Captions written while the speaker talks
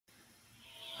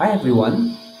Hi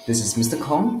everyone, this is Mr.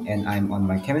 Kong and I'm on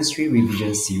my chemistry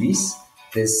revision series.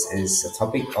 This is a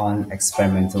topic on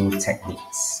experimental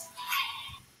techniques.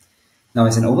 Now,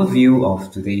 as an overview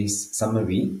of today's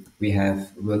summary,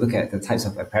 we'll look at the types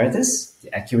of apparatus,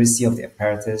 the accuracy of the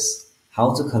apparatus,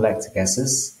 how to collect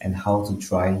gases, and how to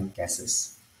dry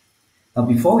gases. Now,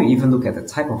 before we even look at the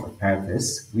type of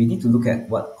apparatus, we need to look at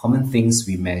what common things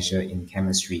we measure in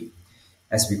chemistry.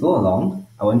 As we go along,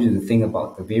 I want you to think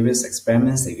about the various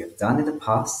experiments that you have done in the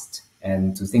past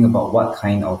and to think about what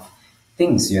kind of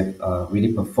things you have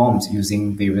really performed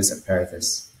using various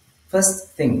apparatus.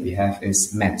 First thing we have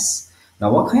is mass.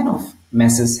 Now, what kind of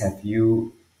masses have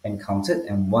you encountered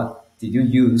and what did you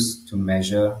use to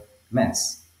measure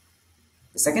mass?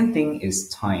 The second thing is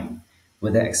time.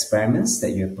 Were there experiments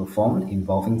that you have performed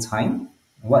involving time?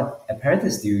 What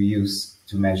apparatus do you use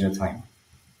to measure time?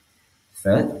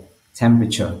 Third,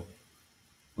 temperature.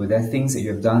 Were there things that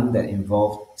you have done that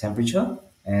involved temperature?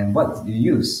 And what did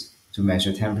you use to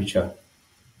measure temperature?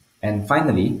 And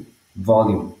finally,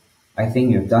 volume. I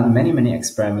think you've done many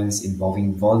experiments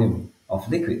involving volume of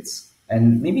liquids,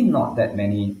 and maybe not that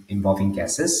many involving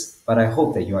gases, but I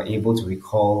hope that you are able to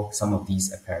recall some of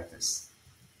these apparatus.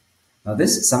 Now,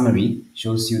 this summary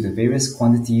shows you the various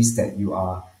quantities that you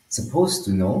are supposed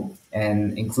to know,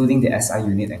 and including the SI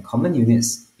unit and common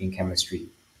units in chemistry.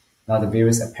 Now, the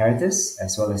various apparatus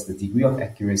as well as the degree of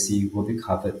accuracy will be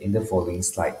covered in the following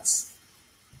slides.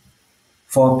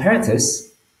 For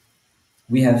apparatus,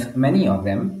 we have many of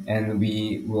them, and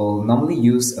we will normally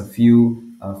use a few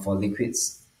for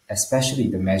liquids, especially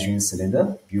the measuring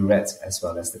cylinder, burette, as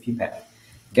well as the pipette.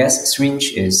 Gas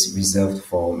syringe is reserved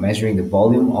for measuring the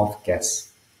volume of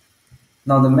gas.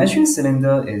 Now, the measuring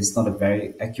cylinder is not a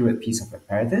very accurate piece of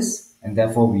apparatus, and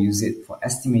therefore we use it for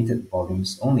estimated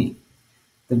volumes only.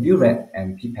 The burette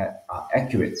and pipette are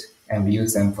accurate, and we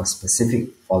use them for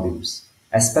specific volumes.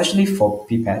 Especially for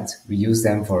pipette, we use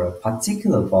them for a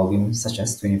particular volume such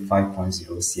as 25.0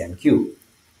 cm3.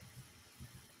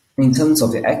 In terms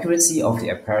of the accuracy of the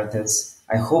apparatus,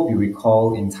 I hope you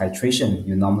recall in titration,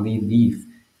 you normally leave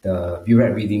the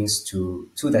burette readings to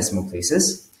 2 decimal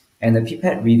places, and the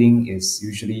pipette reading is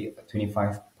usually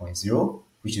 25.0,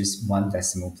 which is 1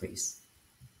 decimal place.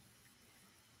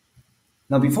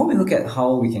 Now, before we look at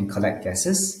how we can collect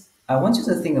gases, I want you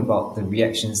to think about the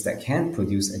reactions that can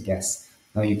produce a gas.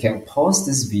 Now, you can pause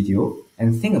this video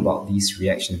and think about these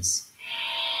reactions.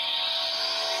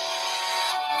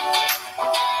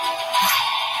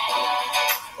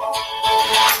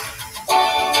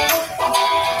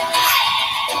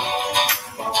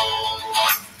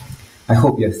 I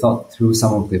hope you have thought through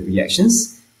some of the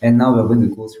reactions, and now we're going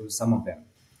to go through some of them.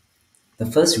 The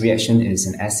first reaction is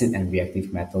an acid and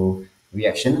reactive metal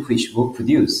reaction which will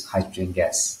produce hydrogen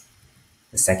gas.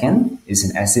 The second is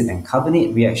an acid and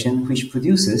carbonate reaction which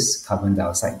produces carbon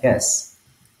dioxide gas.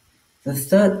 The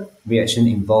third reaction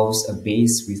involves a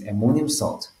base with ammonium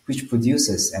salt which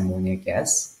produces ammonia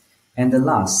gas. And the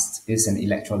last is an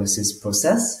electrolysis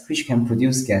process which can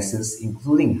produce gases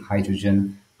including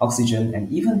hydrogen, oxygen,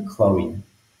 and even chlorine.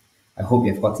 I hope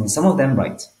you have gotten some of them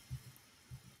right.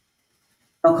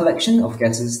 Now, collection of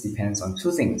gases depends on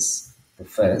two things. The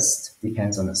first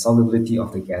depends on the solubility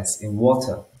of the gas in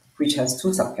water, which has two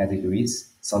subcategories,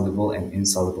 soluble and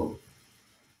insoluble.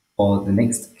 For the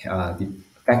next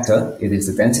factor, it is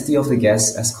the density of the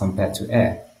gas as compared to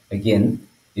air. Again,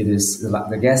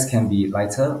 the gas can be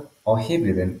lighter or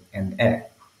heavier than air.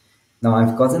 Now,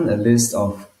 I've gotten a list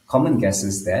of common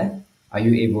gases there. Are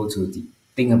you able to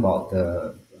think about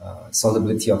the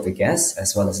solubility of the gas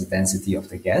as well as the density of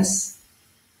the gas?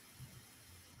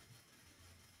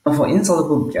 Now, for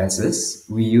insoluble gases,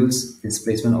 we use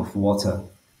displacement of water.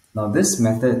 Now, this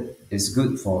method is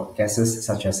good for gases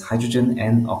such as hydrogen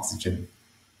and oxygen.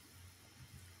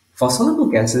 For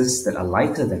soluble gases that are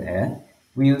lighter than air,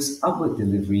 we use upward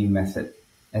delivery method,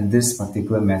 and this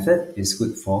particular method is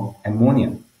good for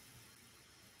ammonia.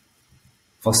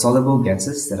 For soluble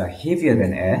gases that are heavier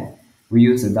than air, we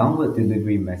use the downward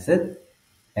delivery method,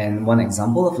 and one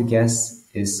example of a gas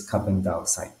is carbon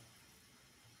dioxide.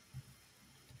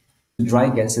 For dry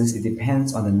gases, it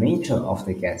depends on the nature of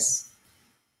the gas.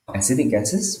 For acidic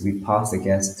gases, we pass the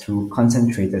gas through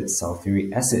concentrated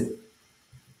sulfuric acid.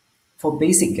 For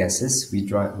basic gases,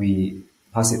 we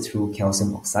pass it through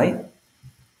calcium oxide.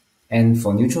 And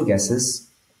for neutral gases,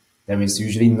 there is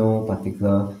usually no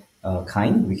particular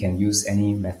kind. We can use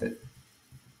any method.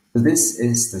 So this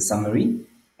is the summary.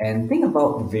 And think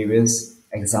about the various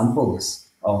examples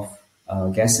of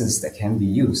gases that can be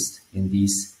used in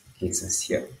these cases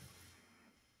here.